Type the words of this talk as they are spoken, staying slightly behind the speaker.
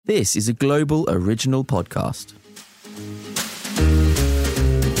This is a Global Original Podcast.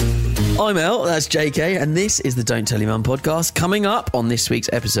 I'm El, that's JK, and this is the Don't Tell Your Mum podcast. Coming up on this week's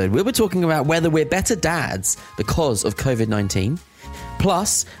episode, we'll be talking about whether we're better dads because of COVID-19,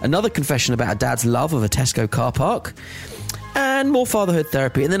 plus another confession about a dad's love of a Tesco car park, and more fatherhood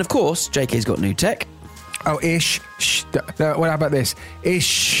therapy. And then, of course, JK's got new tech. Oh, ish. Shh. No, what about this?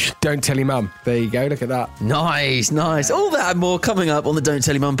 Ish. Don't tell your mum. There you go. Look at that. Nice. All that and more coming up on the Don't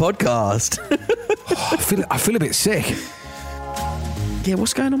Tell Your Mum podcast. I feel a bit sick. Yeah,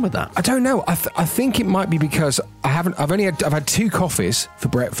 what's going on with that? I don't know. I think it might be because I've had 2 coffees for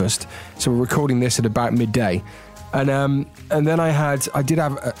breakfast. So we're recording this at about midday, and then I had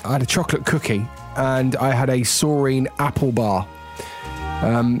a chocolate cookie and I had a Soreen apple bar.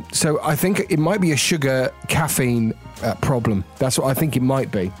 So I think it might be a sugar caffeine problem. That's what I think it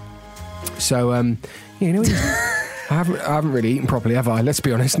might be. So I haven't really eaten properly, have I? Let's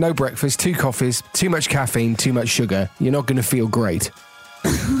be honest. No breakfast, 2 coffees, too much caffeine, too much sugar. You're not going to feel great.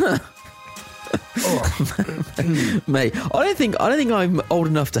 Mate, I don't think I'm old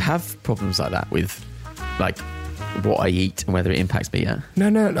enough to have problems like that with like what I eat and whether it impacts me. Yeah.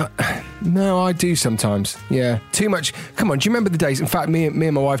 No, I do sometimes. Yeah, too much. Come on, do you remember the days? In fact, me and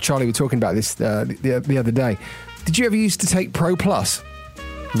my wife Charlie were talking about this the other day. Did you ever used to take Pro Plus?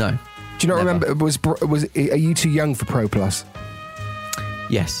 No. Do you not never. remember? Are you too young for Pro Plus?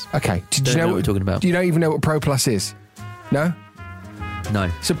 Yes. Okay. Do you know what we're talking about? Do you not even know what Pro Plus is? No.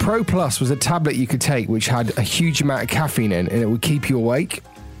 No. So Pro Plus was a tablet you could take which had a huge amount of caffeine in, and it would keep you awake.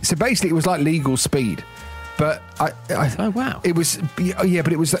 So basically, it was like legal speed. But oh wow! It was but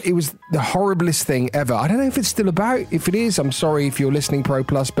it was the horriblest thing ever. I don't know if it's still about. If it is, I'm sorry if you're listening, Pro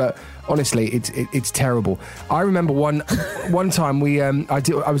Plus. But honestly, it's terrible. I remember one time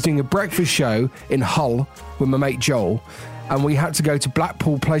I was doing a breakfast show in Hull with my mate Joel, and we had to go to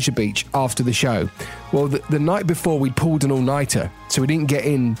Blackpool Pleasure Beach after the show. Well, the night before we'd pulled an all-nighter, so we didn't get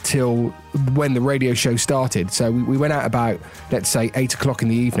in till when the radio show started. So we went out about, let's say, 8 o'clock in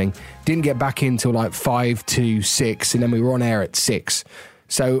the evening. Didn't get back in till like 5 to 6, and then we were on air at 6.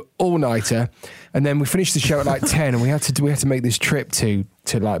 So all-nighter, and then we finished the show at like 10, and we had to make this trip to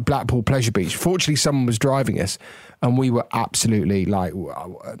like Blackpool Pleasure Beach. Fortunately, someone was driving us, and we were absolutely like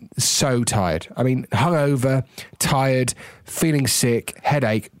so tired. I mean, hungover, tired, feeling sick,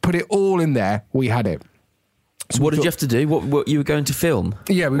 headache. Put it all in there. We had it. So what did you have to do? What you were going to film?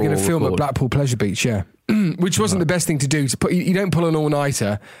 Yeah, we were going to film at Blackpool Pleasure Beach. Yeah. Which wasn't the best thing to do. You don't pull an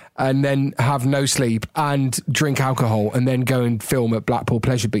all-nighter and then have no sleep and drink alcohol and then go and film at Blackpool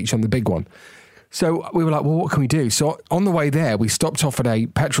Pleasure Beach on the big one. So we were like, well, what can we do? So on the way there, we stopped off at a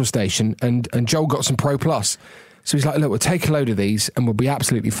petrol station and Joel got some Pro Plus. So he's like, look, we'll take a load of these and we'll be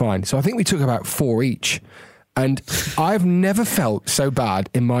absolutely fine. So I think we took about 4 each. And I've never felt so bad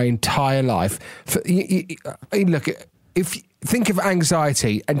in my entire life. Look, if think of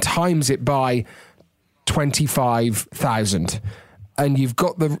anxiety and times it by 25,000, and you've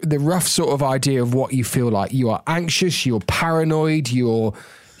got the rough sort of idea of what you feel like. You are anxious, you're paranoid, your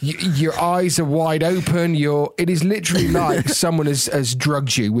eyes are wide open. It is literally like someone has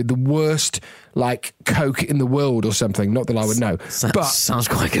drugged you with the worst like coke in the world or something. Not that I would know, but sounds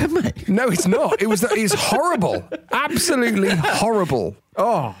quite good, mate. No, it's not. It's horrible, absolutely horrible.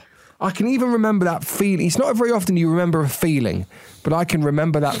 Oh, I can even remember that feeling. It's not very often you remember a feeling, but I can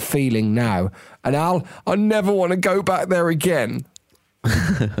remember that feeling now. And I never want to go back there again. All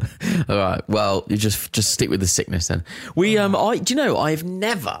right. Well, you just stick with the sickness then. Do you know, I've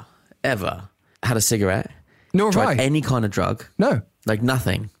never ever had a cigarette. Nor have I. Any kind of drug. No. Like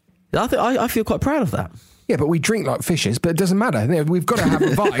nothing. I feel quite proud of that. Yeah, but we drink like fishes, but it doesn't matter. We've got to have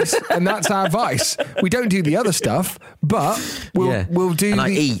a vice, and that's our vice. We don't do the other stuff, but we'll do. And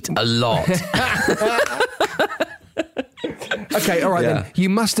I eat a lot. Okay, all right then. You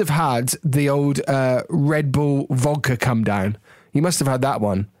must have had the old Red Bull vodka come down. You must have had that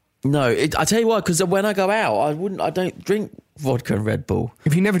one. No, I tell you what, because when I go out, I don't drink vodka and Red Bull.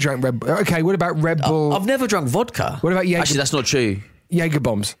 If you never drank Red Bull, okay. What about Red Bull? I've never drunk vodka. What about Jaeger? Actually, that's not true. Jaeger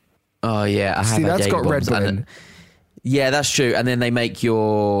bombs. Oh yeah, I have. See, that's got Red Bull in. Yeah, that's true. And then they make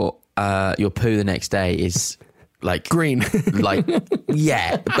your poo the next day is like green. Like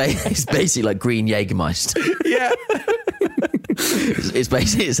it's basically like green Jägermeister. Yeah.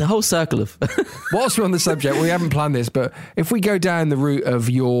 It's a whole circle of. Whilst we're on the subject, we haven't planned this, but if we go down the route of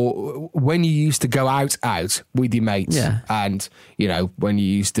when you used to go out with your mates, and when you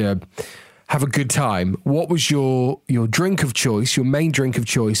used to have a good time, what was your drink of choice, your main drink of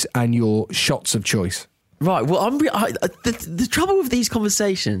choice, and your shots of choice? Right. Well, the trouble with these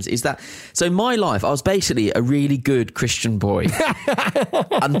conversations is that, so my life, I was basically a really good Christian boy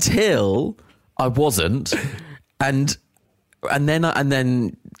until I wasn't, and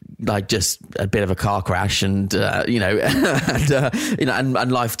then like just a bit of a car crash, and and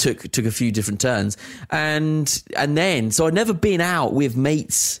life took a few different turns, and then so I'd never been out with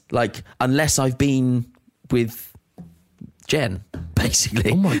mates like unless I've been with Jen,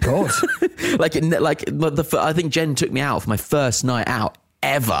 basically. Oh my God. I think Jen took me out for my first night out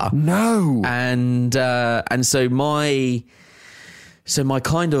ever. No. And so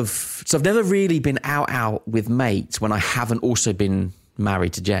I've never really been out with mates when I haven't also been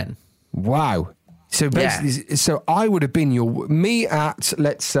married to Jen. Wow. So basically, so I would have been me at,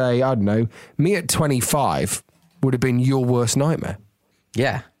 let's say, I don't know, me at 25 would have been your worst nightmare.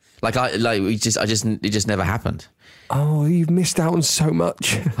 Yeah. It just never happened. Oh, you've missed out on so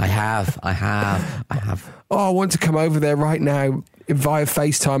much. I have. Oh, I want to come over there right now via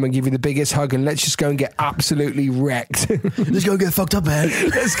FaceTime and give you the biggest hug, and let's just go and get absolutely wrecked. Let's go and get fucked up, man.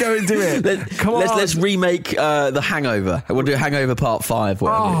 Let's go and do it. Come on. Let's remake The Hangover. We'll do Hangover Part 5.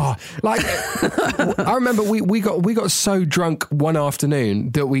 Oh, I remember we got so drunk one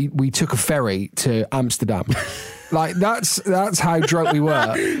afternoon that we took a ferry to Amsterdam. Like that's how drunk we were.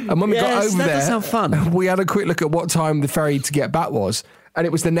 And when we got over there, sound fun. We had a quick look at what time the ferry to get back was, and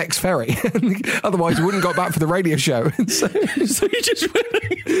it was the next ferry. Otherwise, we wouldn't got back for the radio show. So you just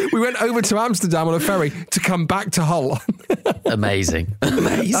we went over to Amsterdam on a ferry to come back to Hull. Amazing.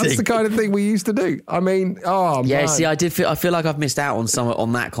 That's the kind of thing we used to do. I mean, oh yeah. Man. See, I feel like I've missed out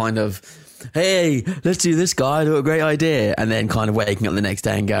on that kind of, hey, let's do this, guy. What a great idea. And then kind of waking up the next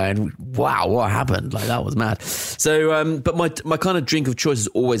day and going, wow, what happened? Like, that was mad. So, but my kind of drink of choice has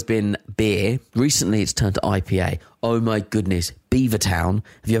always been beer. Recently, it's turned to IPA. Oh my goodness. Beavertown.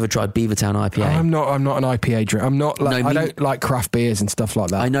 Have you ever tried Beavertown IPA? I'm not an IPA drink. I'm not like, I don't like craft beers and stuff like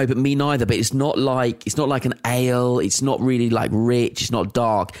that. I know, but me neither. But it's not like an ale. It's not really like rich. It's not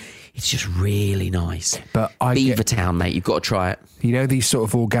dark. It's just really nice. But Beavertown, mate, you've got to try it. You know, these sort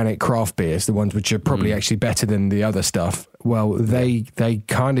of organic craft beers, the ones which are probably actually better than the other stuff. Well, they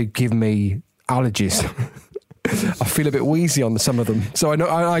kind of give me allergies. I feel a bit wheezy on some of them. So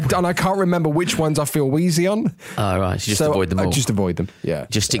I can't remember which ones I feel wheezy on. Oh, right. So just avoid them all. I just avoid them, yeah.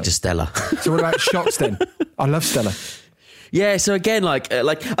 Just stick to Stella. So what about shots then? I love Stella. Yeah, so again, like I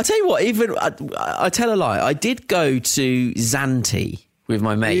tell you what, even I tell a lie. I did go to Zante with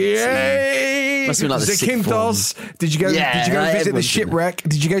my mates. Yay! Must have been like the Zakynthos. Did you go visit the shipwreck?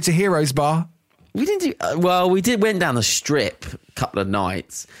 Did you go to Heroes Bar? We didn't do. We went down the strip a couple of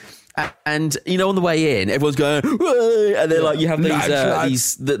nights. And you know, on the way in, everyone's going, whoa! And they're like, you have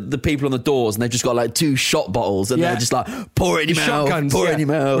these the people on the doors, and they've just got like 2 shot bottles, and they're just like, pour it in your mouth, pour it in your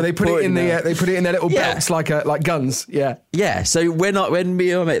mouth. Well, they put it in their little belts like guns. Yeah, yeah. So when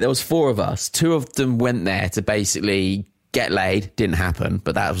me and my mate, there was 4 of us. 2 of them went there to basically get laid. Didn't happen,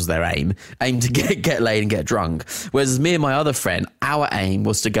 but that was their aim to get laid and get drunk. Whereas me and my other friend, our aim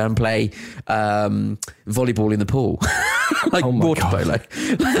was to go and play volleyball in the pool. Like water polo.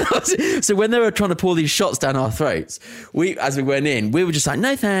 So when they were trying to pour these shots down our throats, as we went in, we were just like,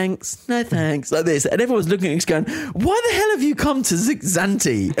 no thanks, like this. And everyone was looking at us going, why the hell have you come to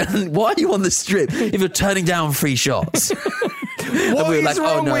Zante? And why are you on the strip if you're turning down free shots? What is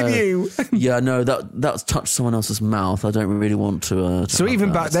wrong with you? Yeah, no, that's touched someone else's mouth. I don't really want to. So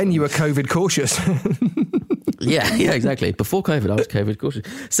even back then, you were COVID cautious. Yeah, exactly. Before COVID, I was COVID cautious.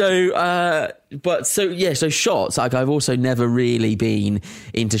 So shots. Like, I've also never really been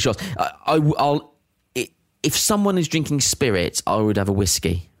into shots. If someone is drinking spirits, I would have a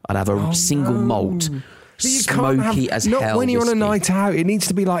whiskey. I'd have a single malt. Smoky as hell. Not when you're whiskey. on a night out. It needs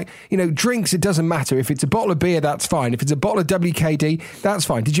to be like, drinks. It doesn't matter. If it's a bottle of beer, that's fine. If it's a bottle of WKD, that's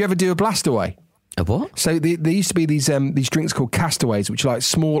fine. Did you ever do a Blastaway? A what? So there used to be these drinks called Castaways, which are like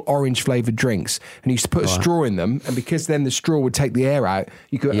small orange flavoured drinks, and you used to put a straw in them, and because then the straw would take the air out,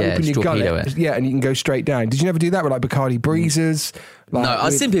 you could open your gullet, and you can go straight down. Did you never do that with like Bacardi Breezers? No,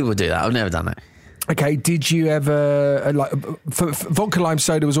 I've seen people do that. I've never done that. Okay, did you ever, for vodka lime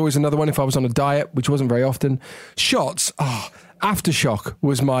soda was always another one if I was on a diet, which wasn't very often. Shots, Aftershock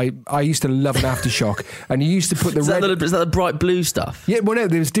was I used to love an Aftershock, and you used to put the red... Is that the bright blue stuff? Yeah, well, no,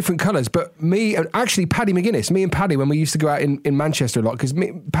 there was different colours, but me and Paddy McGuinness, me and Paddy, when we used to go out in Manchester a lot, because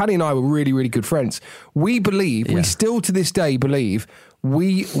Paddy and I were really, really good friends, we still to this day believe,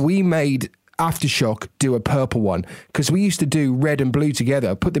 we made Aftershock do a purple one, because we used to do red and blue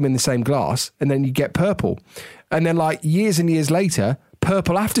together, put them in the same glass, and then you get purple. And then like years and years later,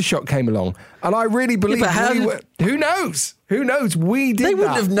 purple aftershock came along, and I really believe who knows? Who knows? We did. They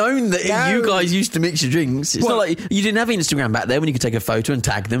wouldn't that. have known that you guys used to mix your drinks. It's Well, not like you didn't have Instagram back then when you could take a photo and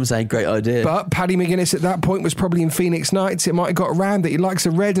tag them saying great idea. But Paddy McGuinness at that point was probably in Phoenix Nights. It might have got around that he likes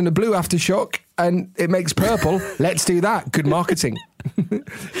a red and a blue aftershock, and it makes purple. Let's do that. Good marketing.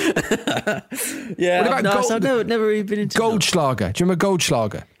 Yeah, What about I've never really been into Goldschlager? Do you remember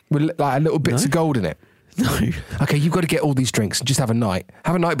Goldschlager? With like little bits of gold in it. No. Okay, you've got to get all these drinks and just have a night.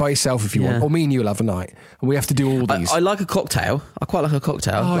 Have a night by yourself if you want. Or me and you will have a night. And we have to do all these. I like a cocktail. I quite like a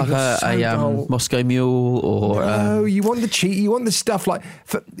cocktail. Oh, like you're so dull. Moscow Mule or... No, you want the cheat. You want the stuff like...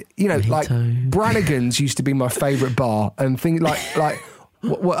 like Brannigan's used to be my favourite bar. And things like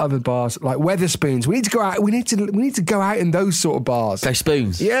what other bars? Like Weatherspoons. We need to go out. We need to go out in those sort of bars. Go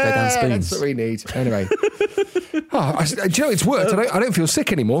Spoons. Yeah, Go down Spoons. that's what we need. Anyway. Do you know, it's worked. I don't feel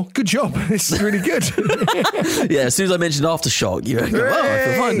sick anymore. Good job. This is really good. Yeah, as soon as I mentioned aftershock, you go, oh, I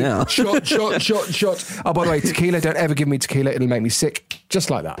feel fine now. Shot. Oh, by the way, tequila. Don't ever give me tequila. It'll make me sick. Just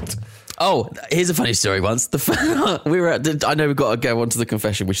like that. Oh, here's a funny story once. We were at, I know we've got to go on to the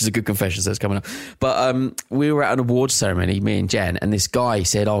confession, which is a good confession, so it's coming up. But we were at an awards ceremony, me and Jen, and this guy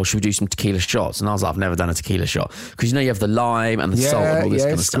said, oh, should we do some tequila shots? And I was like, I've never done a tequila shot. Because, you have the lime and the salt and all this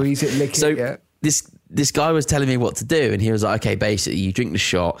kind of stuff. Squeeze it, lick it, This guy was telling me what to do, and he was like, okay, basically, you drink the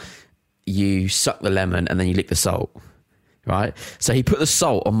shot, you suck the lemon, and then you lick the salt. Right, so he put the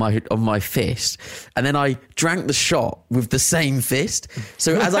salt on my fist, and then I drank the shot with the same fist.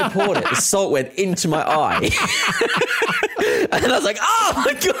 So as I poured it, the salt went into my eye, and then I was like, "Oh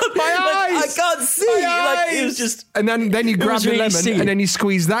my god, my eyes! I can't see!" Like it was just, and then you grab the really lemon, and then you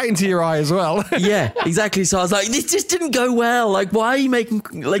squeeze that into your eye as well. Yeah, exactly. So I was like, "This just didn't go well. Like, why are you making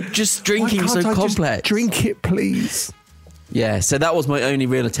just drinking so complex? Just drink it, please." Yeah, so that was my only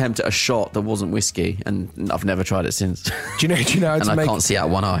real attempt at a shot that wasn't whiskey, and I've never tried it since. Do you know how to and make? I can't see out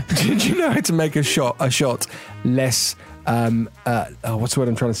one eye. Do you know how to make a shot less? What's the word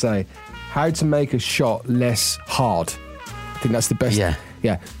I'm trying to say? How to make a shot less hard? I think that's the best. Yeah.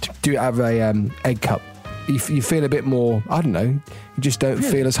 Do it out of a egg cup. You feel a bit more. I don't know. You just don't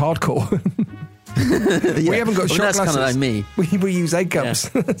feel as hardcore. We haven't got shot that's glasses. Kind of like me. We use egg cups.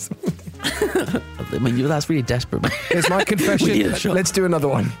 Yeah. I mean, that's really desperate, man. Here's my confession. Let's do another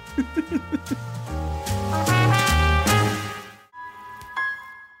one.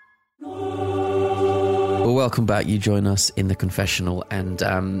 Well, welcome back. You join us in the confessional, and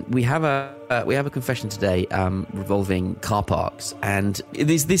we have a confession today revolving car parks, and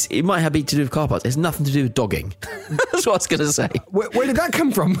it might have to do with car parks. It's nothing to do with dogging. That's what I was going to say. Where did that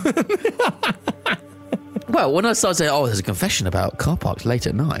come from? Well, when I started saying, "Oh, there's a confession about car parks late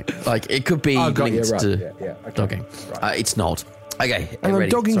at night," like it could be linked to dogging. Right. It's not. Okay,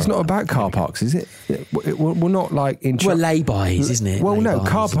 dogging's not about car parks, is it? We're not like in. Well, lay-bys, isn't it? Well, no,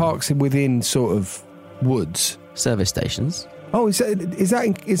 car parks within sort of woods, service stations. Oh, is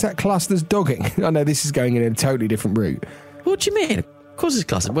that classed as dogging? I know this is going in a totally different route. What do you mean? Of course, it's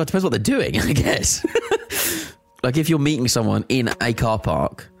classed. Well, it depends what they're doing, I guess. Like if you're meeting someone in a car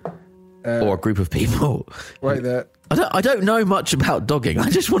park. Or a group of people. Right there. I don't know much about dogging. I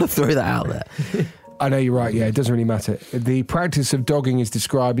just want to throw that out there. I know you're right, yeah, it doesn't really matter. The practice of dogging is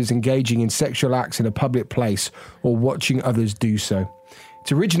described as engaging in sexual acts in a public place or watching others do so.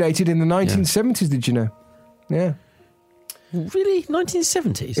 It originated in the 1970s, did you know? Yeah. Really?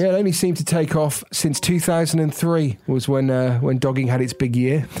 1970s? Yeah, it only seemed to take off since 2003 was when dogging had its big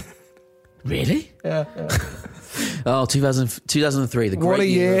year. Really? Yeah. Oh, 2003, the great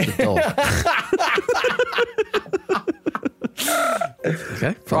year of the dog.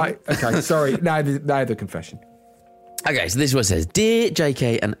 Okay, fine. Right, okay, sorry. Now the confession. Okay, so this is what it says. Dear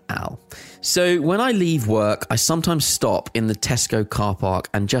JK and Al, so when I leave work, I sometimes stop in the Tesco car park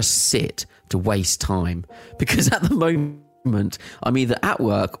and just sit to waste time. Because at the moment, I'm either at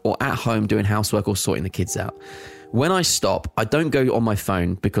work or at home doing housework or sorting the kids out. When I stop, I don't go on my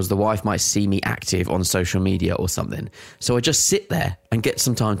phone because the wife might see me active on social media or something. So I just sit there and get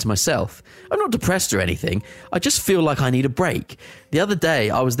some time to myself. I'm not depressed or anything. I just feel like I need a break. The other day,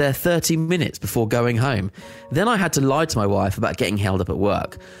 I was there 30 minutes before going home. Then I had to lie to my wife about getting held up at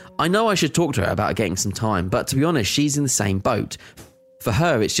work. I know I should talk to her about getting some time, but to be honest, she's in the same boat. For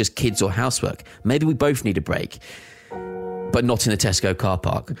her, it's just kids or housework. Maybe we both need a break, but not in the Tesco car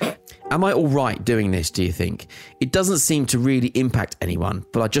park. Am I all right doing this, do you think? It doesn't seem to really impact anyone,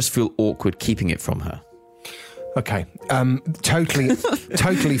 but I just feel awkward keeping it from her. Okay,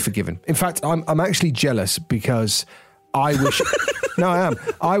 totally forgiven. In fact, I'm actually jealous because I wish... No, I am.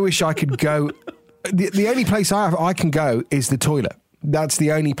 I wish I could go... The only place I can go is the toilet. That's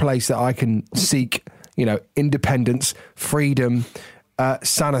the only place that I can seek, independence, freedom,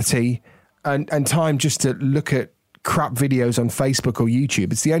 sanity, and time just to look at crap videos on Facebook or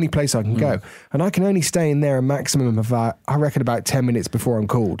YouTube. It's the only place I can go. And I can only stay in there a maximum of, I reckon, about 10 minutes before I'm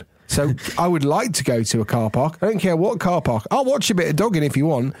called. So I would like to go to a car park. I don't care what car park. I'll watch a bit of dogging if you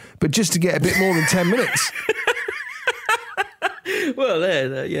want, but just to get a bit more than 10 minutes. Well,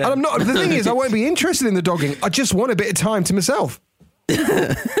 there, yeah. And I'm not. The thing is, I won't be interested in the dogging. I just want a bit of time to myself.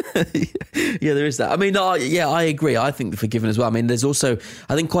 Yeah, there is that. I mean, I agree. I think the forgiven as well. I mean, there's also,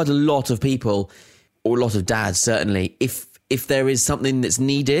 I think, quite a lot of people, or a lot of dads, certainly, if there is something that's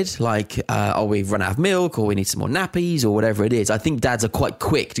needed, like, we've run out of milk, or we need some more nappies, or whatever it is, I think dads are quite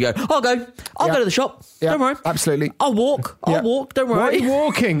quick to go, I'll go to the shop. Yeah, don't worry. Absolutely. I'll walk, don't worry. Why are you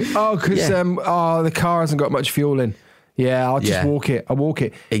walking? Oh, because the car hasn't got much fuel in. Yeah, I'll just walk it. I'll walk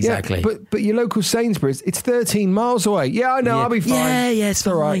it. Exactly. Yeah, but your local Sainsbury's, it's 13 miles away. Yeah, I know. I'll be fine. Yeah, it's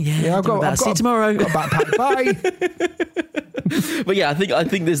all right. Yeah, I've got see you tomorrow. Got a backpack. Bye. But yeah, I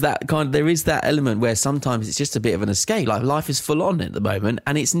think there's that there is that element where sometimes it's just a bit of an escape. Like, life is full on at the moment,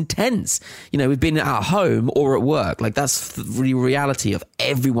 and it's intense. You know, we've been at home or at work. Like, that's the reality of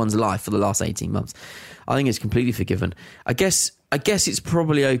everyone's life for the last 18 months. I think it's completely forgiven. I guess it's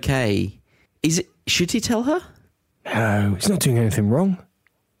probably okay. Should he tell her? No, he's not doing anything wrong.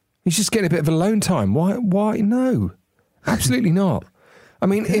 He's just getting a bit of alone time. Why? No, absolutely not. I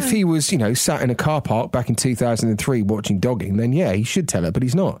mean, if he was, sat in a car park back in 2003 watching dogging, then yeah, he should tell her, but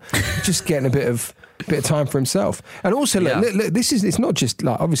he's not. He's just getting a bit of time for himself. And also, look, it's not just,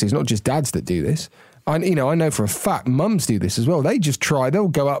 like, obviously it's not just dads that do this. I know for a fact mums do this as well. They just try, they'll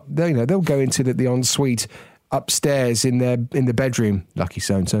go up, they'll go into the ensuite upstairs in the bedroom, lucky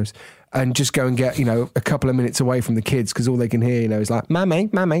so-and-sos, and just go and get, a couple of minutes away from the kids, because all they can hear, is like, Mummy,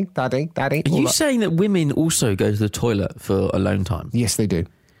 Daddy. Are you saying that women also go to the toilet for alone time? Yes, they do.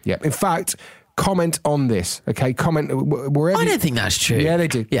 Yeah. In fact, comment on this, okay? Comment wherever. I don't think that's true. Yeah, they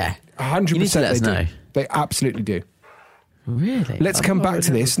do. Yeah. 100% they do. Know. They absolutely do. Really? Let's come back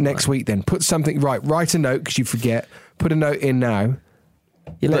to this next week then. Put something, write a note, because you forget. Put a note in now.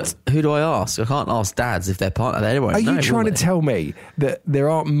 Yeah, but who do I ask? I can't ask dads if they're partner. They won't know. Are you trying to tell me that there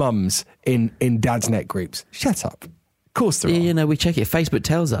aren't mums in dads' net groups? Shut up. Of course there are. We check it. Facebook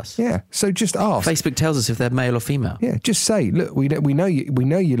tells us. Yeah, so just ask. Facebook tells us if they're male or female. Yeah, just say, look, we know you. We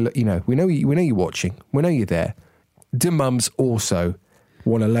know you're watching. We know you're there. Do mums also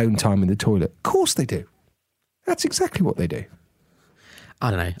want alone time in the toilet? Of course they do. That's exactly what they do.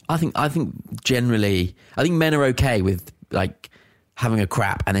 I don't know. I think generally, men are okay with, like, having a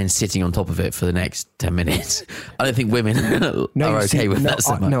crap and then sitting on top of it for the next 10 minutes. I don't think women are okay with that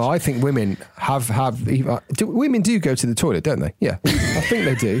so much. No, I think women women do go to the toilet, don't they? Yeah, I think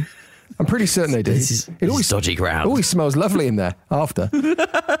they do. I'm pretty certain they do. This is dodgy ground. It always smells lovely in there after.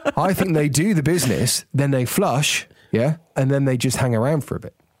 I think they do the business, then they flush, yeah, and then they just hang around for a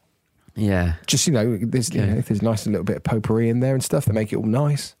bit. Yeah. Just, if there's a nice little bit of potpourri in there and stuff, they make it all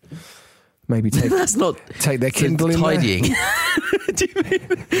nice. Maybe take their Kindle in tidying. Do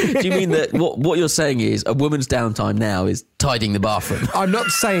you mean that what you're saying is a woman's downtime now is tidying the bathroom? I'm not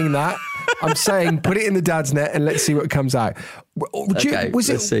saying that. I'm saying put it in the dad's net and let's see what comes out. Was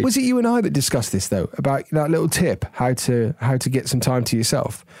it you and I that discussed this though, about that little tip how to get some time to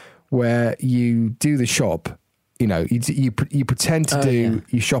yourself, where you do the shop, you pretend to do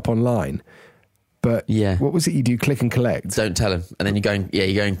you shop online. But what was it you do? Click and collect. Don't tell them, and then you go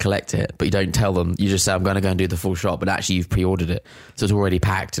and collect it, but you don't tell them. You just say, "I'm going to go and do the full shop," but actually you've pre-ordered it, so it's already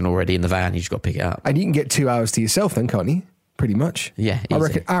packed and already in the van. You just got to pick it up, and you can get 2 hours to yourself then, can't you? Pretty much. Yeah, easy. I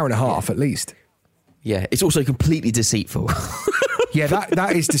reckon hour and a half at least. Yeah, it's also completely deceitful. Yeah,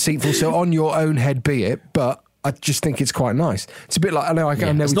 that is deceitful. So on your own head be it, but I just think it's quite nice. It's a bit like I know.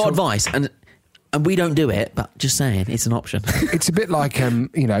 It's not advice, and we don't do it, but just saying, it's an option. It's a bit like,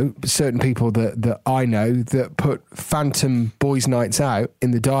 certain people that I know that put phantom boys' nights out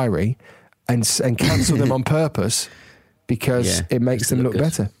in the diary and cancel them on purpose because it makes them look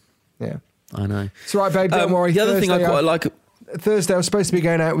better. Yeah. I know. It's all right, babe, don't worry. The other thing I quite like... Thursday I was supposed to be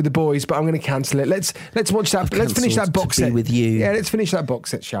going out with the boys, but I'm going to cancel it. Let's watch that. Let's finish that box set with you. Yeah, let's finish that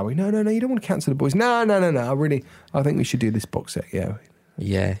box set, shall we? No. You don't want to cancel the boys. No. I think we should do this box set. Yeah.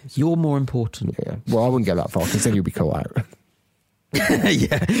 Yeah, you're more important. Yeah. Well, I wouldn't go that far because then you'll be caught out.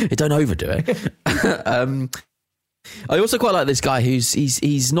 Yeah, don't overdo it. I also quite like this guy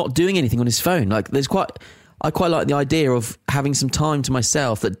he's not doing anything on his phone. Like, I quite like the idea of having some time to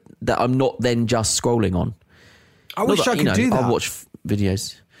myself that I'm not then just scrolling on. I wish I could do that. I'll watch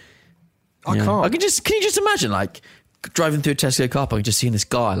videos. I can't. Can you just imagine, like, driving through a Tesco car park and just seeing this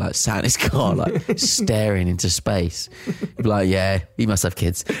guy, like, sat in his car, like, staring into space. You'd be like, yeah, he must have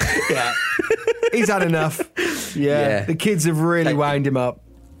kids. Yeah. He's had enough. Yeah. The kids have really wound him up.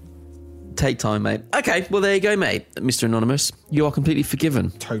 Take time, mate. Okay, well, there you go, mate. Mr. Anonymous, you are completely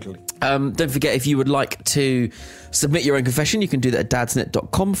forgiven. Totally. Don't forget, if you would like to submit your own confession, you can do that at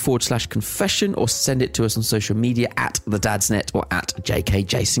dadsnet.com/confession, or send it to us on social media at the Dadsnet or at JK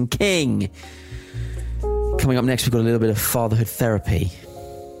Jason King. Coming up next, we've got a little bit of fatherhood therapy.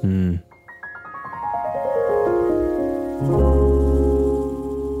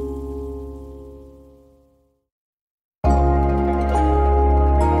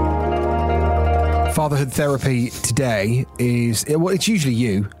 Fatherhood therapy today is, well, it's usually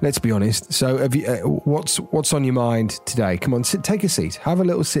you, let's be honest. So have you, what's on your mind today? Come on, take a seat. Have a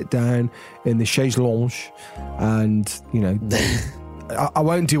little sit down in the chaise lounge, and, you know, I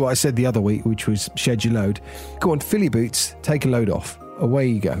won't do what I said the other week, which was shed your load. Go on, fill your boots, take a load off. Away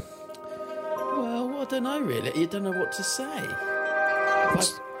you go. Well, I don't know, really. You don't know what to say.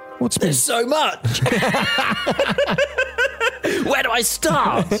 There's so much. Where do I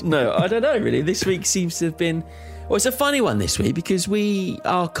start? No, I don't know, really. This week seems to have been... Well, it's a funny one this week because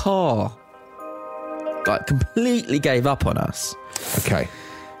our car completely gave up on us. Okay.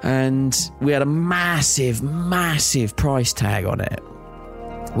 And we had a massive, massive price tag on it.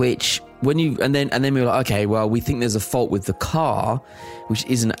 Which, and then we were like, okay, well, we think there's a fault with the car, which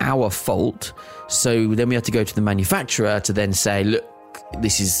isn't our fault. So then we had to go to the manufacturer to then say, look,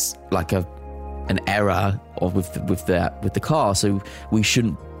 this is like an error with the car, so we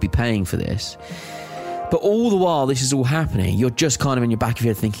shouldn't be paying for this. But all the while this is all happening, you're just kind of in your back of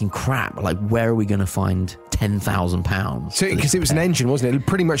your head thinking, crap, like, where are we going to find £10,000? So, because it was an engine, wasn't it?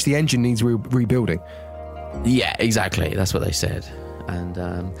 Pretty much the engine needs rebuilding. Yeah, exactly. That's what they said. And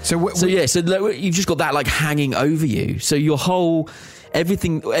so you've just got that like hanging over you. So your whole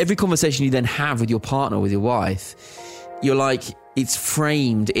every conversation you then have with your partner, with your wife, you're like, it's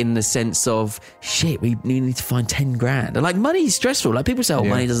framed in the sense of, shit, we need to find 10 grand. And like, money's stressful. Like, people say,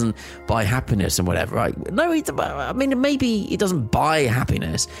 money doesn't buy happiness and whatever, right? No, I mean, maybe it doesn't buy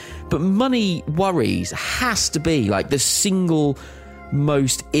happiness, but money worries has to be like the single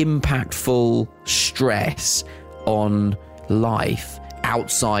most impactful stress on life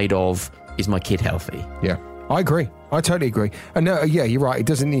outside of, is my kid healthy? Yeah, I agree. I totally agree. And you're right. It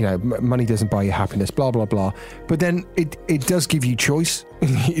doesn't, money doesn't buy you happiness, blah, blah, blah. But then it does give you choice.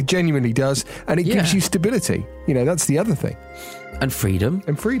 It genuinely does. And it gives you stability. That's the other thing. And freedom.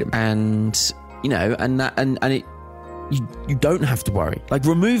 And, you don't have to worry. Like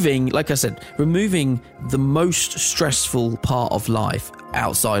removing the most stressful part of life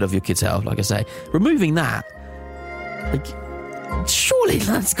outside of your kid's health, like I say, removing that, like, surely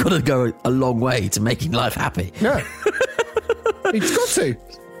that's got to go a long way to making life happy. Yeah. It's got to.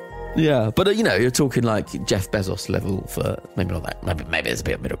 Yeah, but you're talking like Jeff Bezos level for, maybe not that, maybe there's a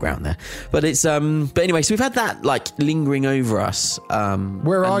bit of middle ground there. But it's but anyway, so we've had that like lingering over us.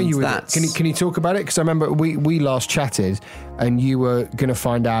 Where are you with it? Can you talk about it? Because I remember we last chatted and you were going to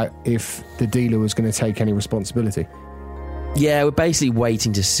find out if the dealer was going to take any responsibility. Yeah, we're basically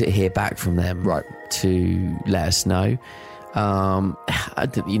waiting to hear back from them, right, to let us know. And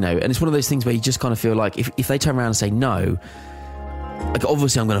it's one of those things where you just kind of feel like if they turn around and say no, like,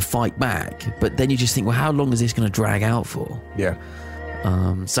 obviously I'm going to fight back, but then you just think, well, how long is this going to drag out for? Yeah.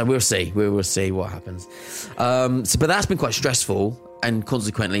 So we'll see. We will see what happens. But that's been quite stressful, and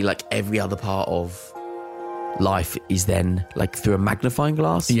consequently, like, every other part of life is then like through a magnifying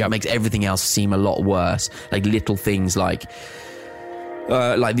glass. Yeah. It makes everything else seem a lot worse. Like little things like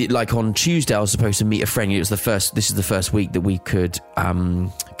on Tuesday, I was supposed to meet a friend. This is the first week that we could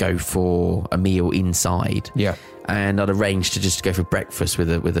go for a meal inside. Yeah. And I'd arranged to just go for breakfast with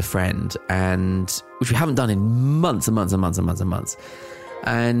a friend, and which we haven't done in months and months and months and months and months.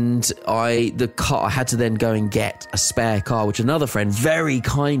 And I had to then go and get a spare car, which another friend very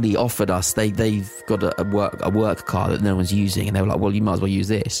kindly offered us. They've got a work car that no one's using, and they were like, well, you might as well use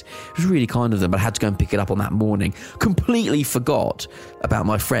this. It was really kind of them, but I had to go and pick it up on that morning. Completely forgot about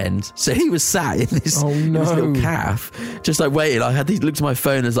my friend, so he was sat in this, little calf, just like waiting. Looked at my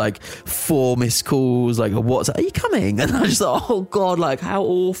phone, as like 4 missed calls, like a WhatsApp, are you coming? And I just thought, oh God, like how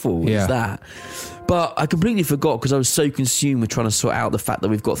awful is that? But I completely forgot because I was so consumed with trying to sort out the fact that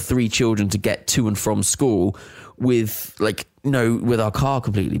we've got 3 children to get to and from school with our car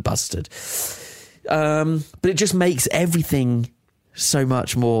completely busted. But it just makes everything so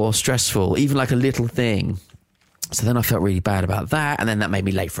much more stressful, even like a little thing. So then I felt really bad about that. And then that made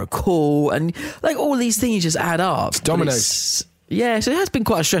me late for a call. And like all these things just add up. It's dominoes. Yeah, so it has been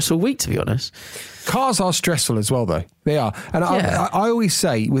quite a stressful week, to be honest. Cars are stressful as well, though. They are. And I always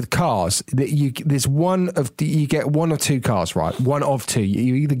say with cars that you get one or two cars, right? One of two.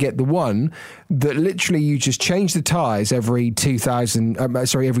 You either get the one that literally you just change the tyres every 2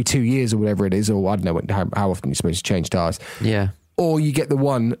 years or whatever it is, or I don't know how often you're supposed to change tyres. Yeah. Or you get the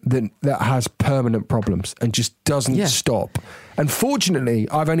one that has permanent problems and just doesn't stop. And fortunately,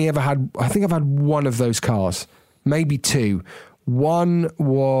 I've had one of those cars, maybe two. One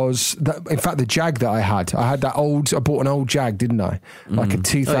was in fact the Jag that I had that I bought an old Jag, didn't I? Like a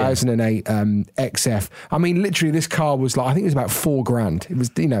 2008 XF. I mean, literally this car was like, I think it was about $4,000. It was,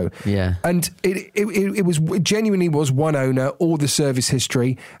 and it was genuinely was one owner, all the service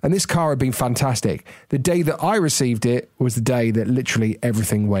history, and this car had been fantastic. The day that I received it was the day that literally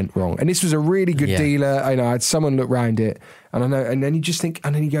everything went wrong. And this was a really good dealer. I had someone look round it, and I know, and then you just think,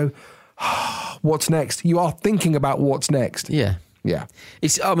 and then you go, what's next? You are thinking about what's next. Yeah. We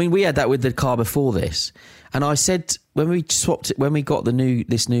had that with the car before this, and I said when we got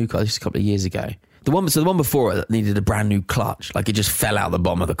this new car, this a couple of years ago, the one before it needed a brand new clutch, like it just fell out the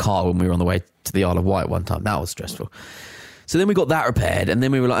bottom of the car when we were on the way to the Isle of Wight one time. That was stressful. So then we got that repaired, and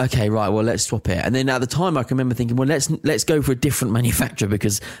then we were like, okay, right, well, let's swap it. And then at the time, I can remember thinking, well, let's go for a different manufacturer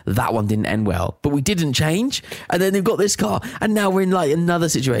because that one didn't end well. But we didn't change, and then they've got this car, and now we're in like another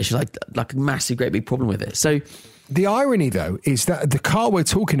situation, like a massive, great big problem with it. So the irony, though, is that the car we're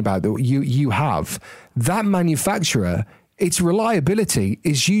talking about that you have, that manufacturer, its reliability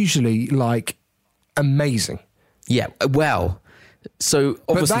is usually like amazing. Yeah, well. So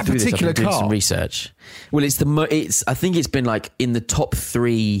obviously that particular doing car, some research. Well, I think it's been like in the top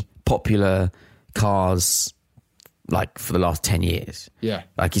 3 popular cars, like for the last 10 years. Yeah,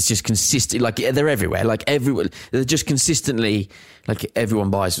 like it's just consistent. Like they're everywhere. Like everyone, they're just consistently like everyone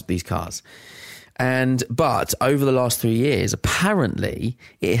buys these cars. But over the last 3 years, apparently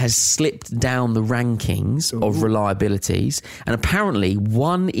it has slipped down the rankings of reliabilities, and apparently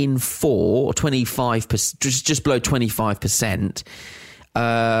 1 in 4, 25%, just below 25%,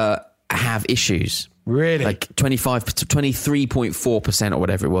 have issues. Really? Like 23.4% or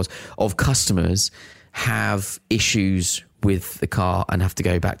whatever it was of customers have issues with the car and have to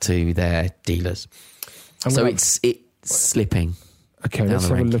go back to their dealers. It's slipping. Okay, let's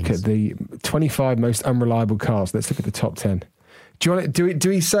have a look at the 25 most unreliable cars. Let's look at the top 10. Do you want to, do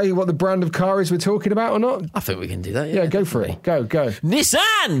we say what the brand of car is we're talking about or not? I think we can do that. Yeah, go for it. Go.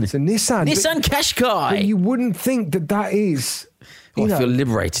 Nissan! It's a Nissan. Nissan Qashqai. But you wouldn't think that is... I feel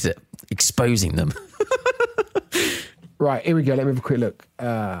liberated at exposing them. Right, here we go. Let me have a quick look.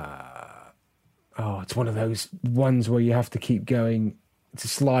 It's one of those ones where you have to keep going. It's a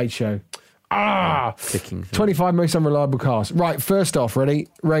slideshow. 25 most unreliable cars. Right, first off, ready?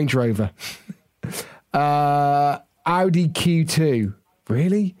 Range Rover. Audi Q2.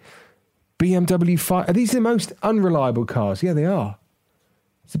 Really? BMW 5. Are these the most unreliable cars? Yeah, they are.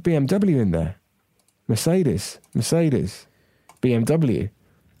 There's a BMW in there. Mercedes. BMW.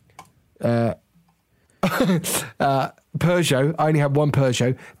 Peugeot. I only had one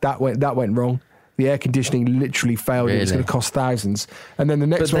Peugeot. That went wrong. The air conditioning literally failed. Really? It was going to cost thousands. And then the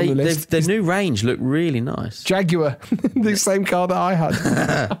next one on the list... The new range looked really nice. Jaguar. The same car that I had.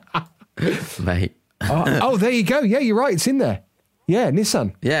 Mate. There you go. Yeah, you're right. It's in there. Yeah,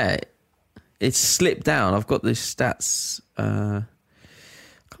 Nissan. Yeah. It's slipped down. I've got this stats... I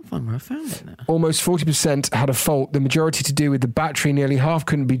can't find where I found it now. Almost 40% had a fault. The majority to do with the battery. Nearly half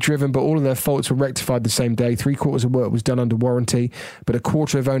couldn't be driven, but all of their faults were rectified the same day. 3/4 of work was done under warranty, but a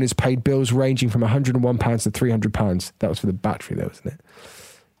quarter of owners paid bills ranging from £101 to £300. That was for the battery, though, wasn't it?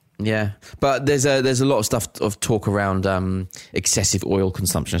 Yeah, but there's a lot of stuff of talk around excessive oil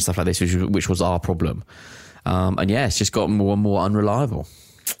consumption and stuff like this, which was our problem. And yeah, it's just got more and more unreliable.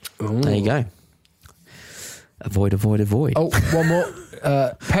 Ooh. There you go. Avoid. Oh, one more.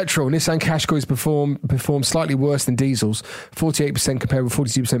 Petrol. Nissan Qashqai's perform slightly worse than diesels. 48% compared with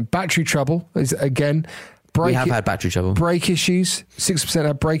 42%. Battery trouble is again. We have had battery trouble. Brake issues. 6%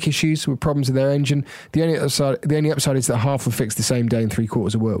 had brake issues with problems with their engine. The only upside is that half were fixed the same day and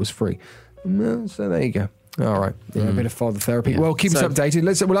 3/4 of work was free. So there you go. All right. Yeah, a bit of father therapy. Yeah. Well, keep us updated.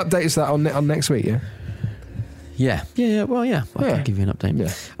 We'll update us that on next week. Yeah. Well, yeah. I'll give you an update.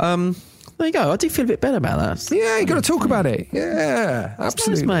 Yeah. There you go. I do feel a bit better about that. Yeah, you got to talk about it. Yeah,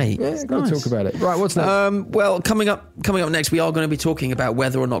 absolutely, nice, mate. Yeah, got to talk about it. Right, what's next? Well, coming up next, we are going to be talking about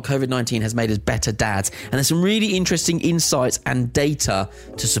whether or not COVID-19 has made us better dads, and there's some really interesting insights and data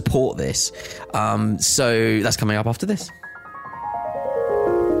to support this. So that's coming up after this.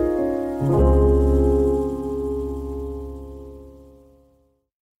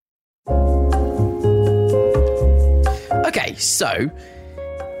 Okay, so So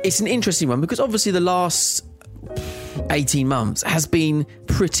it's an interesting one because obviously the last 18 months has been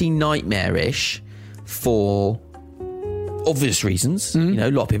pretty nightmarish for obvious reasons. You know, a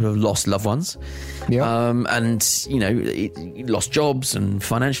lot of people have lost loved ones. And, you know, lost jobs and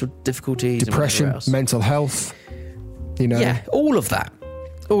financial difficulties. Depression, and mental health, you know. Yeah, all of that.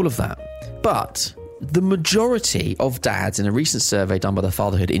 But the majority of dads in a recent survey done by the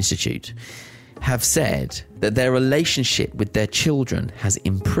Fatherhood Institute have said that their relationship with their children has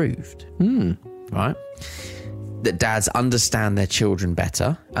improved. Right? That dads understand their children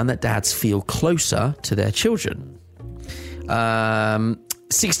better and that dads feel closer to their children.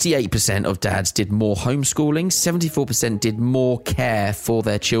 68% of dads did more homeschooling. 74% did more care for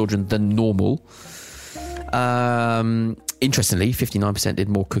their children than normal. Interestingly, 59% did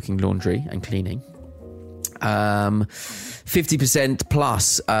more cooking, laundry and cleaning. 50%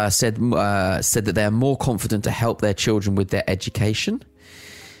 plus said that they are more confident to help their children with their education.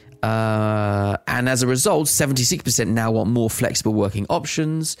 And as a result, 76% now want more flexible working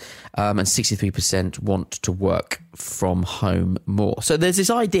options, and 63% want to work from home more. So there's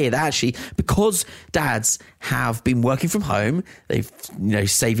this idea that actually, because dads have been working from home, they've, you know,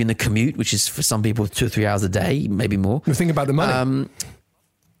 saving the commute, which is for some people 2 or 3 hours a day, maybe more. The thing about the money.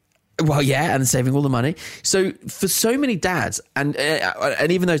 Well, yeah, and saving all the money. So for so many dads, and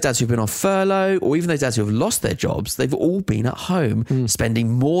even those dads who've been on furlough, or even those dads who have lost their jobs, they've all been at home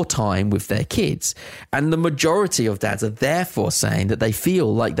spending more time with their kids. And the majority of dads are therefore saying that they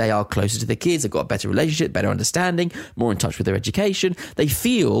feel like they are closer to their kids, they've got a better relationship, better understanding, more in touch with their education. They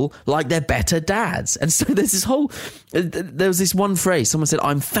feel like they're better dads. And so there's this whole, there was this one phrase, someone said,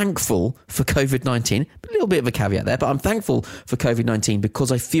 I'm thankful for COVID-19. A little bit of a caveat there, but I'm thankful for COVID-19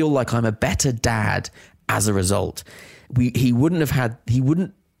 because I feel like I'm a better dad as a result. He wouldn't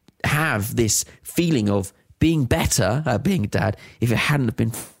have this feeling of being better at being a dad if it hadn't have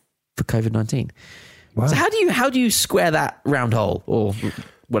been for COVID-19. Wow. So how do you square that round hole, or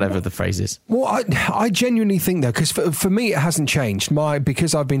whatever the phrase is? Well, I genuinely think though, because for me it hasn't changed.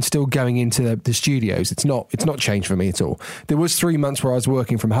 Because I've been still going into the studios, it's not changed for me at all. There was 3 months where I was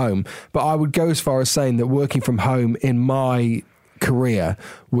working from home, but I would go as far as saying that working from home in my career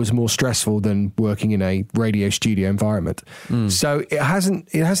was more stressful than working in a radio studio environment. So it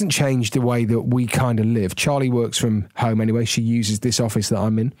hasn't changed the way that we kind of live. Charlie works from home anyway. She uses this office that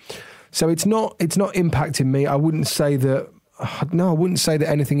I'm in. So it's not impacting me. I wouldn't say that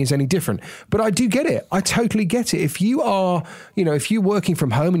anything is any different, but I do get it. I totally get it. If you're working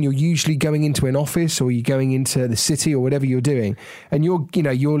from home and you're usually going into an office or you're going into the city or whatever you're doing, and you're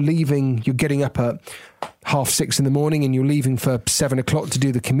getting up at 6:30 in the morning and you're leaving for 7 o'clock to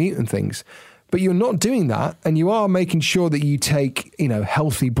do the commute and things, but you're not doing that, and you are making sure that you take,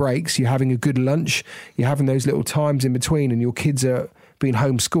 healthy breaks, you're having a good lunch, you're having those little times in between, and your kids are being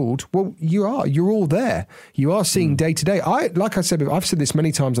homeschooled, well, you're all there. You are seeing day to day. Like I said, I've said this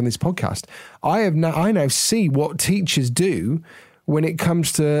many times on this podcast. I now see what teachers do when it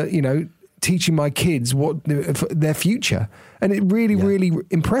comes to, teaching my kids what their future. And it really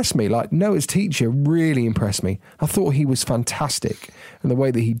impressed me. Like Noah's teacher really impressed me. I thought he was fantastic, and the way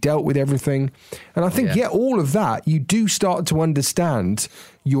that he dealt with everything. And I think, all of that, you do start to understand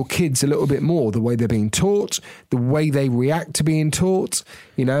your kids a little bit more, the way they're being taught, the way they react to being taught,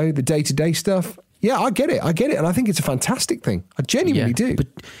 the day-to-day stuff. Yeah, I get it. And I think it's a fantastic thing. I genuinely do. But,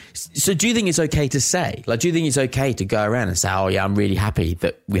 so do you think it's okay to say? Like, do you think it's okay to go around and say, oh, yeah, I'm really happy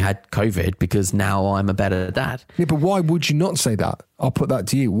that we had COVID because now I'm a better dad? Yeah, but why would you not say that? I'll put that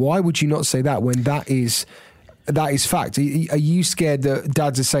to you. Why would you not say that when that is fact? Are you scared that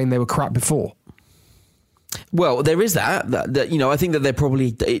dads are saying they were crap before? Well, there is that I think that they're probably...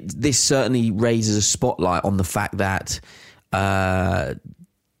 this certainly raises a spotlight on the fact that...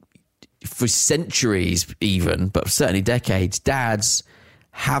 for centuries even, but certainly decades, dads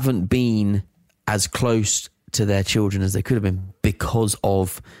haven't been as close to their children as they could have been because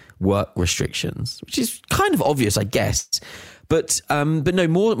of work restrictions, which is kind of obvious, I guess. But no,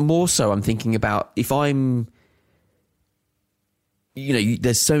 more so I'm thinking about if I'm,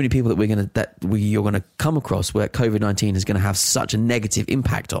 there's so many people that you're going to come across where COVID-19 is going to have such a negative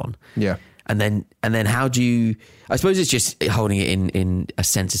impact on. Yeah. And then how do you, I suppose it's just holding it in a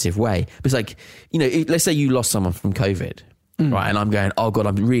sensitive way. But it's like, let's say you lost someone from COVID, right? And I'm going, oh God,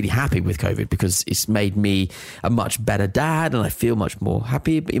 I'm really happy with COVID because it's made me a much better dad and I feel much more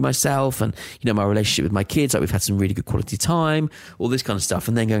happy about myself and, my relationship with my kids, like we've had some really good quality time, all this kind of stuff.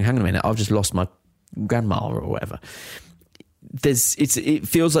 And then going, hang on a minute, I've just lost my grandma or whatever. It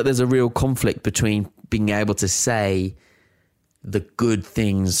feels like there's a real conflict between being able to say the good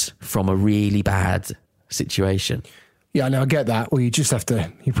things from a really bad situation. Yeah, no, I get that. Well, you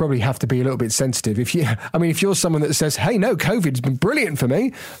probably have to be a little bit sensitive. If you're someone that says, hey, no, COVID's been brilliant for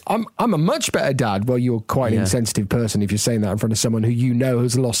me, I'm a much better dad. Well, you're quite an insensitive person if you're saying that in front of someone who you know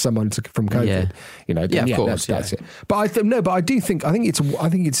has lost someone from COVID. Yeah. You know, of course, that's it. But I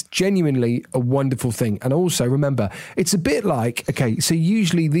think it's genuinely a wonderful thing. And also remember, it's a bit like, okay, so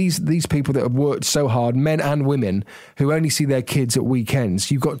usually these people that have worked so hard, men and women, who only see their kids at weekends,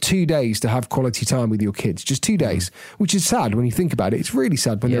 you've got 2 days to have quality time with your kids, just 2 days. Which is sad when you think about it. It's really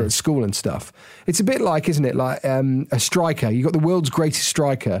sad when they're at school and stuff. It's a bit like, isn't it, like a striker. You've got the world's greatest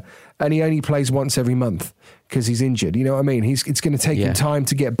striker and he only plays once every month because he's injured. You know what I mean? It's going to take him time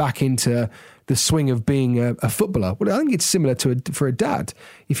to get back into the swing of being a footballer. Well, I think it's similar for a dad.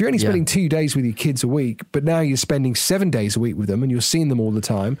 If you're only spending 2 days with your kids a week, but now you're spending 7 days a week with them and you're seeing them all the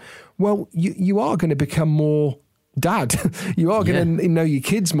time, well, you are going to become more dad. You are going to know your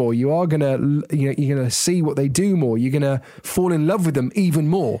kids more. You are going to, you're going to see what they do more. You're going to fall in love with them even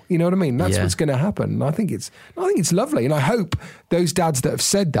more. You know what I mean? That's what's going to happen. And I think it's lovely. And I hope those dads that have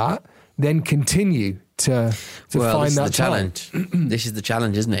said that then continue to find that challenge. This is the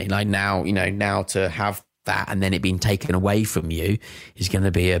challenge, isn't it? Like now to have that and then it being taken away from you is going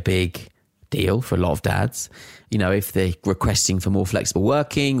to be a big deal for a lot of dads. You know, if they're requesting for more flexible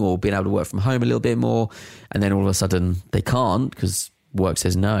working or being able to work from home a little bit more, and then all of a sudden they can't because work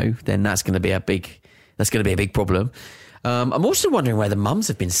says no, then that's going to be a big problem. I'm also wondering where the mums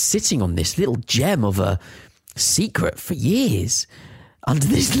have been sitting on this little gem of a secret for years under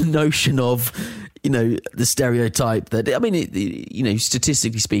this notion of, the stereotype that,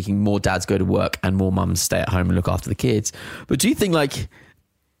 statistically speaking, more dads go to work and more mums stay at home and look after the kids. But do you think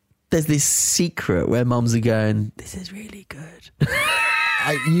there's this secret where mums are going, this is really good?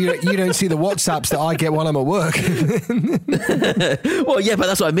 You don't see the WhatsApps that I get while I'm at work. Well, yeah, but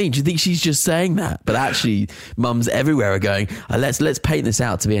that's what I mean. Do you think she's just saying that? But actually, mums everywhere are going, let's paint this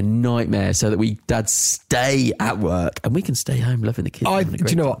out to be a nightmare so that we dads stay at work and we can stay home loving the kids. Do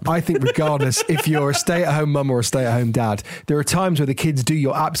you know what? I think regardless if you're a stay-at-home mum or a stay-at-home dad, there are times where the kids do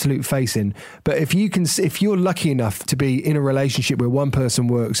your absolute face in. But if you're lucky enough to be in a relationship where one person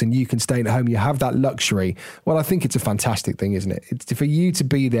works and you can stay at home, you have that luxury. Well, I think it's a fantastic thing, isn't it? It's for you to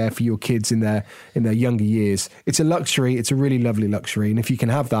be there for your kids in their younger years. It's a luxury. It's a really lovely luxury. And if you can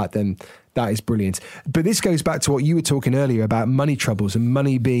have that, then that is brilliant. But this goes back to what you were talking earlier about money troubles and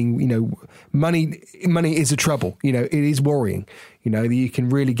money being, money is a trouble. It is worrying. You can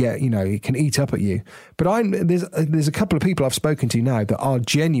really get, it can eat up at you. But there's a couple of people I've spoken to now that are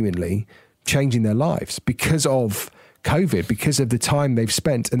genuinely changing their lives because of COVID, because of the time they've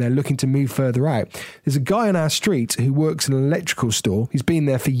spent, and they're looking to move further out. There's a guy on our street who works in an electrical store. He's been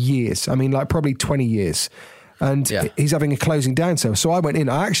there for years. I mean, like probably 20 years. And he's having a closing down sale. So I went in.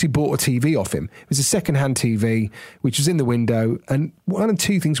 I actually bought a TV off him. It was a second-hand TV, which was in the window. And one of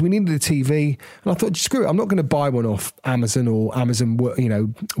two things, we needed a TV. And I thought, screw it, I'm not going to buy one off Amazon or Amazon,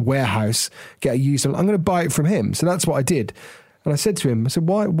 warehouse, get a used one. I'm going to buy it from him. So that's what I did. And I said to him,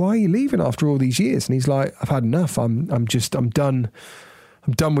 why are you leaving after all these years? And he's like, I've had enough. I'm done.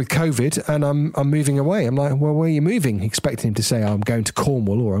 I'm done with COVID and I'm moving away. I'm like, well, where are you moving? Expecting him to say, I'm going to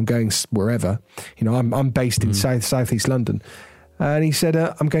Cornwall or I'm going wherever. I'm based in southeast London. And he said,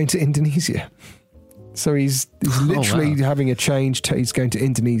 I'm going to Indonesia. So he's literally having a change. He's going to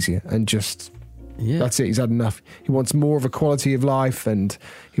Indonesia and just... Yeah. That's it. He's had enough. He wants more of a quality of life and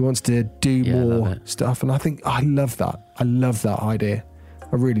he wants to do more stuff. And I think I love that. I love that idea.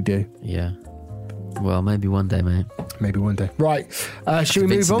 I really do. Yeah. Well, maybe one day, mate. Maybe one day. Right. Should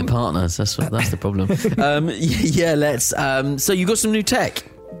we move on? The partners. That's the problem. Let's. So you got some new tech?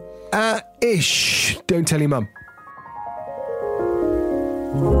 Ish. Don't tell your mum.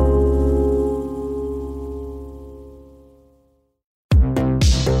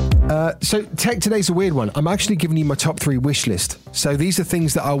 So tech today's a weird one. I'm actually giving you my top 3 wish list. So these are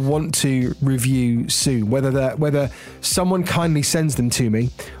things that I want to review soon, whether someone kindly sends them to me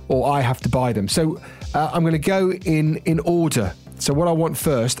or I have to buy them. So I'm going to go in order. So what I want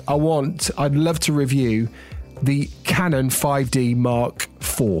first, I'd love to review the Canon 5D Mark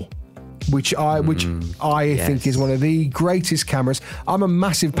IV. Which I think is one of the greatest cameras. I'm a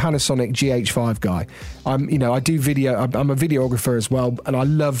massive Panasonic GH5 guy. I do video. I'm a videographer as well, and I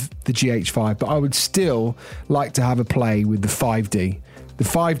love the GH5. But I would still like to have a play with the 5D. The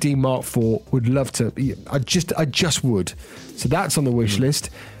 5D Mark IV would love to. I just would. So that's on the wish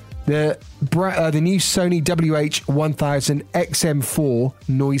list. The new Sony WH-1000 XM4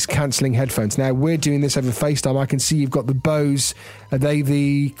 noise cancelling headphones. Now, we're doing this over FaceTime. I can see you've got the Bose. Are they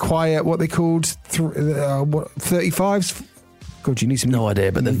the quiet, what they called, 35s? God, you need some... No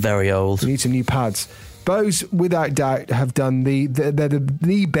idea, but they're very old. You need some new pads. Bose, without doubt, have done they're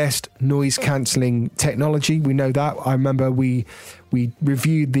the best noise cancelling technology. We know that. I remember we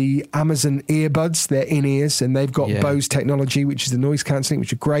reviewed the Amazon earbuds. They're in-ears, and they've got Bose technology, which is the noise cancelling,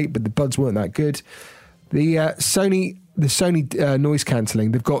 which are great, but the buds weren't that good. The Sony noise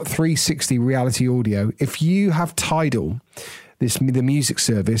cancelling, they've got 360 reality audio. If you have Tidal, the music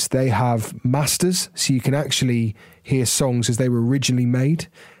service, they have masters, so you can actually hear songs as they were originally made,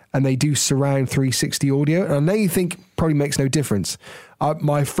 and they do surround 360 audio. And I know you think probably makes no difference.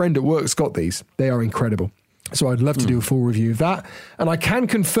 My friend at work's got these. They are incredible. So I'd love to do a full review of that. And I can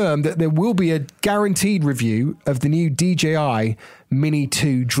confirm that there will be a guaranteed review of the new DJI Mini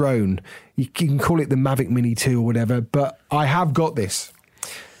 2 drone. You can call it the Mavic Mini 2 or whatever, but I have got this.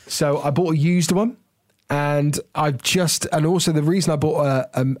 So I bought a used one. And also the reason I bought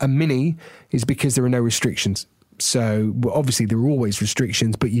a Mini is because there are no restrictions. So obviously there are always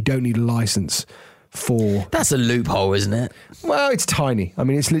restrictions, but you don't need a license for... That's a loophole, isn't it? Well, it's tiny. I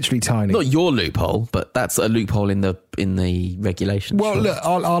mean, it's literally tiny. Not your loophole, but that's a loophole in the regulations. Well, look,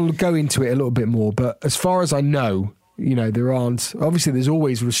 I'll go into it a little bit more, but as far as I know, there aren't... Obviously, there's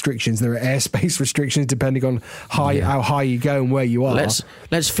always restrictions. There are airspace restrictions depending on how high you go and where you are.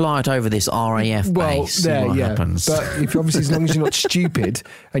 Let's fly it over this RAF base. See what happens. But if obviously, as long as you're not stupid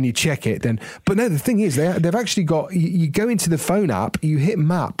and you check it, then... But no, the thing is, they've actually got... You go into the phone app, you hit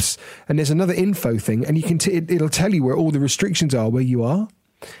maps, and there's another info thing, and you can it'll tell you where all the restrictions are, where you are.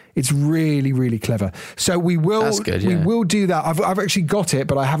 It's really, really clever. So we will... That's good, we will do that. I've actually got it,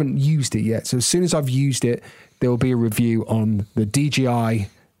 but I haven't used it yet. So as soon as I've used it, there will be a review on the DJI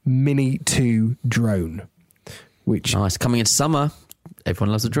Mini 2 drone. Which nice. Coming into summer.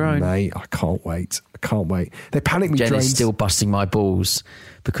 Everyone loves a drone. Mate, I can't wait. They panic me. Jen drones. is still busting my balls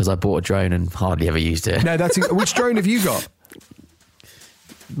because I bought a drone and hardly ever used it. No, which drone have you got?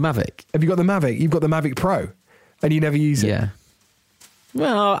 Mavic. Have you got the Mavic? You've got the Mavic Pro and you never use it? Yeah.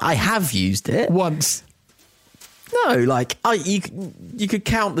 Well, I have used it. Once. No, you could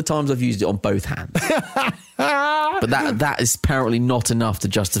count the times I've used it on both hands. But that is apparently not enough to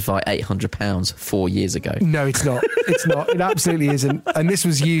justify £800 4 years ago. No, it's not. It's not. It absolutely isn't. And this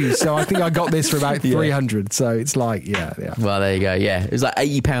was used, so I think I got this for about 300. So it's like, yeah. Well, there you go. Yeah, it was like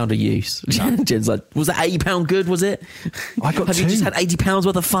 £80 a use. Jen's like, was that £80 good? Was it? I got Have two. you just had £80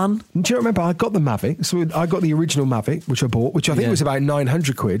 worth of fun? Do you remember? I got the Mavic. So I got the original Mavic, which I bought, which I think was about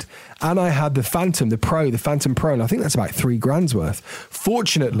 900 quid, and I had the Phantom Pro, and I think that's about £3,000 worth.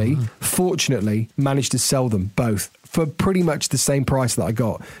 Fortunately, managed to sell them both for pretty much the same price that I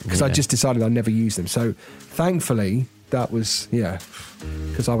got because I just decided I'd never use them. So thankfully that was,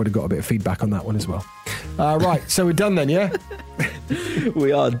 because I would have got a bit of feedback on that one as well. Right, so we're done then, yeah?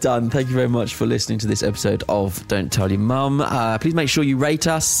 We are done. Thank you very much for listening to this episode of Don't Tell Your Mum. Please make sure you rate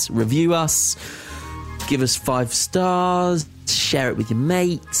us, review us, give us 5 stars, share it with your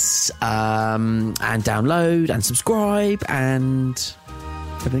mates, and download and subscribe and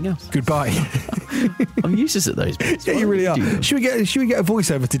everything else. Goodbye. I'm useless at those bits. Yeah, you really are. Should we get a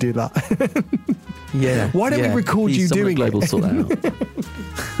voiceover to do that? Yeah. Why don't we record you doing global it? Sort that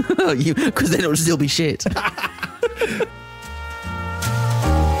out. Because then it'll still be shit.